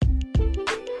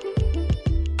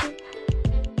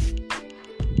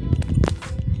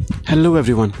Hello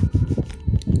everyone.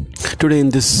 Today in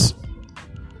this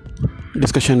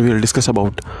discussion we will discuss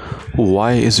about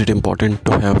why is it important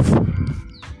to have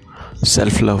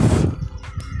self-love.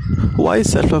 Why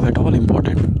is self-love at all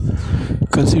important?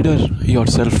 Consider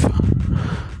yourself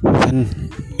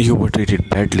when you were treated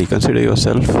badly. Consider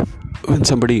yourself when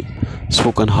somebody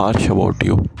spoken harsh about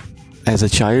you. As a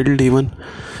child, even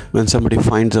when somebody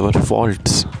finds our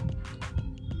faults,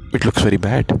 it looks very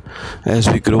bad. As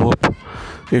we grow up,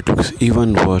 it looks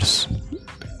even worse.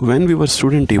 When we were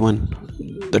student, even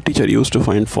the teacher used to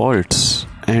find faults,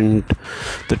 and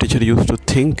the teacher used to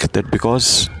think that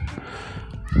because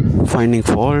finding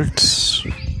faults,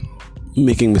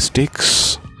 making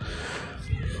mistakes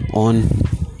on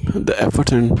the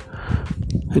effort and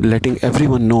letting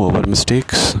everyone know our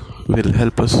mistakes will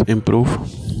help us improve,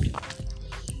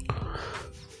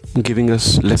 giving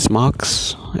us less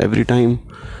marks every time.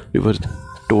 We were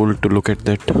told to look at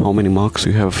that how many marks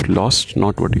you have lost,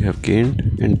 not what you have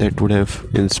gained, and that would have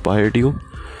inspired you.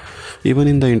 Even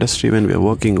in the industry when we are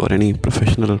working, or any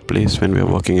professional place when we are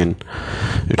working in,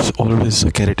 it's always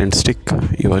a carrot and stick.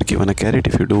 You are given a carrot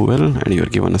if you do well, and you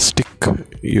are given a stick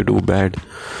you do bad.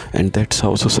 And that's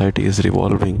how society is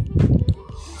revolving,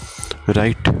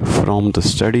 right from the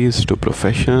studies to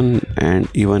profession and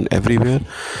even everywhere.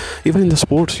 Even in the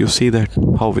sports, you see that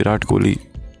how Virat Kohli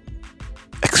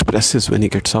expresses when he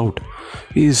gets out.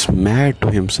 He is mad to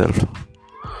himself,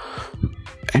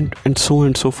 and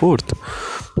so forth.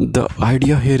 The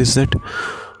idea here is that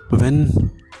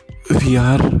when we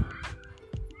are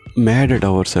mad at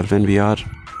ourselves, when we are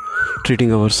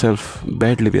treating ourselves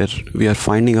badly, we are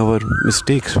finding our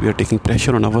mistakes, we are taking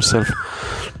pressure on ourselves,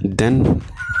 then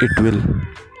it will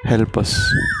help us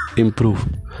improve.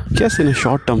 Yes, in a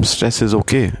short term, stress is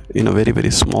okay. In a very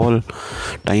small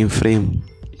time frame,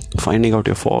 finding out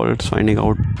your faults, finding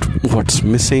out what's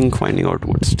missing, finding out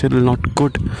what's still not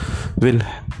good will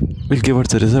give us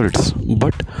the results.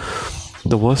 But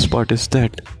the worst part is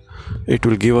that it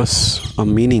will give us a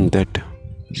meaning that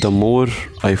the more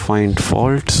I find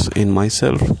faults in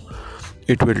myself,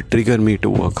 it will trigger me to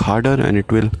work harder, and it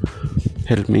will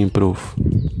help me improve,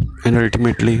 and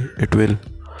ultimately it will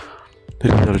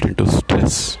result into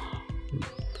stress.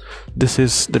 This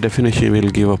is the definition you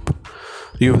will give up.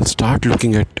 You will start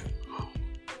looking at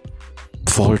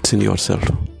faults in yourself.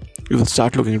 You will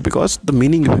start looking at, because the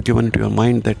meaning you have given to your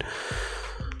mind that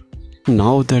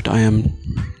now that I am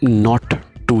not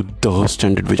to the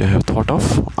standard which I have thought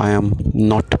of, I am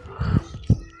not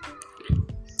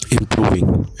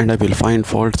improving, and I will find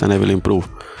faults and I will improve.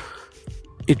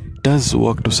 It does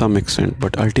work to some extent,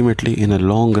 but ultimately in a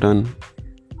long run,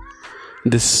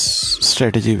 this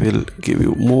strategy will give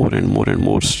you more and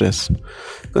more stress.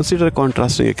 Consider a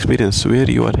contrasting experience where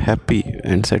you are happy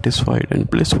and satisfied and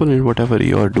blissful in whatever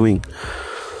you are doing,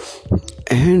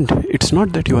 and it's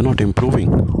not that you are not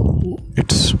improving.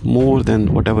 It's more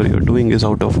than whatever you are doing is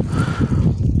out of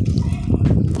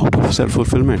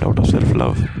self-fulfillment, out of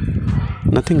self-love,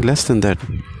 nothing less than that.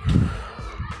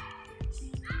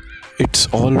 It's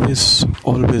always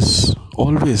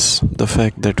the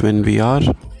fact that when we are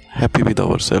happy with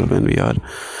ourselves, when we are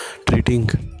treating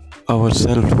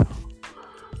ourselves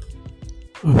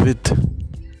with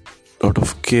lot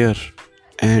of care,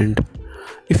 and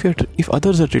if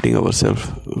others are treating ourselves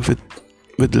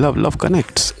with love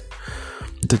connects.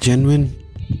 The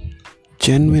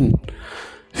genuine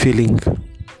feeling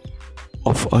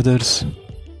of others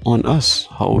on us,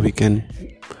 how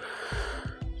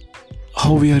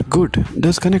we are good,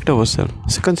 does connect ourselves.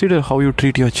 So consider how you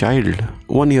treat your child,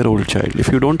 1-year-old child. If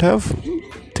you don't have,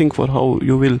 think for how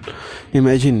you will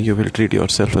imagine you will treat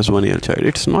yourself as 1-year-old child.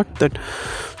 It's not that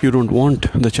you don't want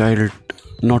the child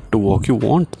not to walk. You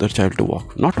want the child to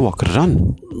walk, not walk,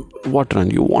 run. What run?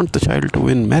 You want the child to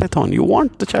win marathon. You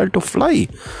want the child to fly.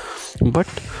 But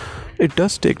it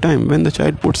does take time. When the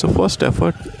child puts the first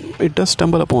effort, it does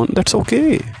stumble upon. That's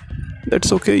okay.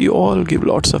 You all give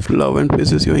lots of love and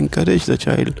praises. You encourage the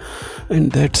child,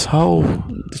 and that's how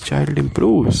the child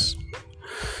improves.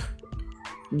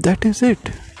 That is it.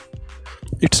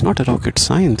 It's not a rocket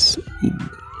science.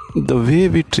 The way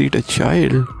we treat a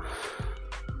child,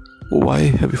 why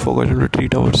have we forgotten to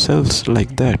treat ourselves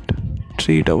like that?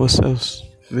 Treat ourselves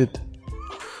with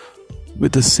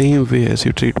the same way as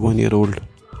you treat 1-year-old.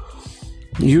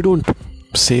 You don't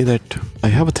say that I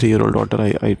have a 3-year-old daughter.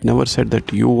 I never said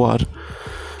that you when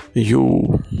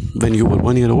you were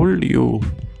 1-year-old,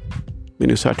 when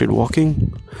you started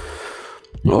walking,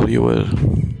 or you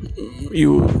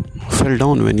fell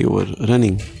down when you were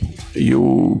running.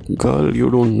 You girl, you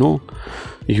don't know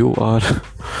you are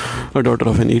a daughter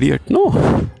of an idiot. No,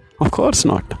 of course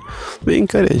not. We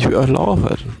encourage, we allow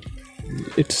her.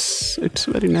 It's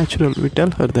very natural. We tell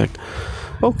her that,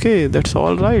 okay, that's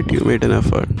all right, you made an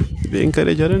effort. We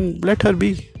encourage her and let her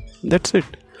be. That's it.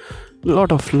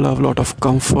 Lot of love, lot of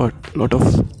comfort, lot of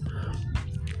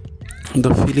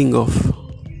the feeling of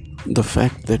the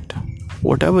fact that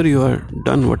whatever you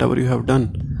have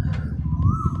done,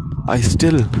 I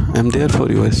still am there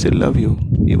for you. I still love you,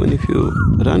 even if you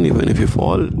run, even if you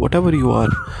fall, whatever you are.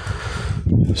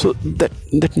 So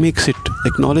that makes it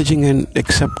acknowledging and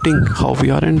accepting how we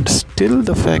are, and still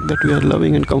the fact that we are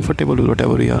loving and comfortable with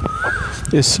whatever we are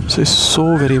is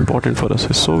so very important for us.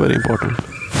 It's so very important.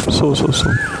 So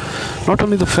not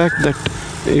only the fact that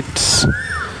it's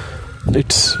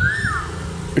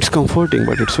comforting,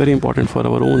 but it's very important for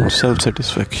our own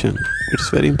self-satisfaction. It's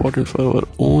very important for our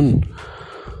own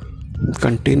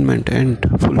containment and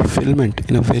fulfillment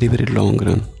in a very, very long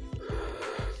run.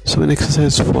 So an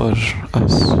exercise for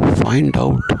us: find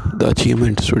out the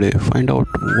achievements today, find out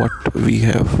what we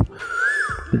have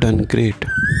done great.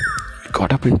 We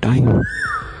got up in time,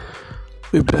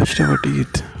 we brushed our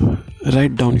teeth.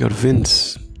 Write down your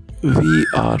wins. We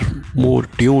are more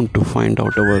tuned to find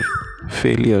out our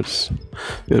failures.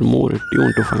 We are more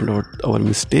tuned to find out our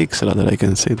mistakes, rather, I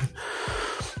can say that.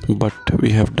 But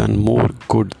we have done more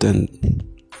good than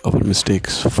our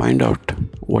mistakes. Find out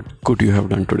what good you have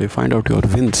done today. Find out your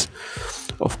wins.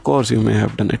 Of course, you may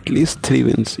have done at least 3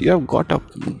 wins. You have got up,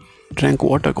 drank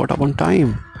water, got up on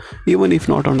time. Even if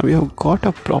not on time, you have got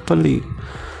up properly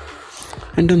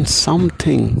and done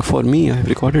something. For me, I have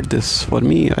recorded this. For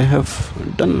me, I have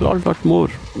done a lot more,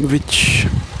 which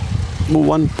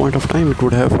one point of time it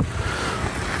would have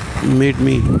made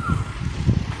me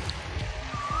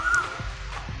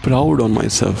proud on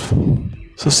myself.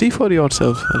 So see for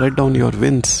yourself, write down your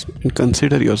wins and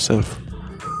consider yourself.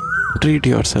 Treat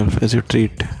yourself as you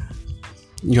treat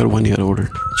your 1-year-old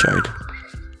child.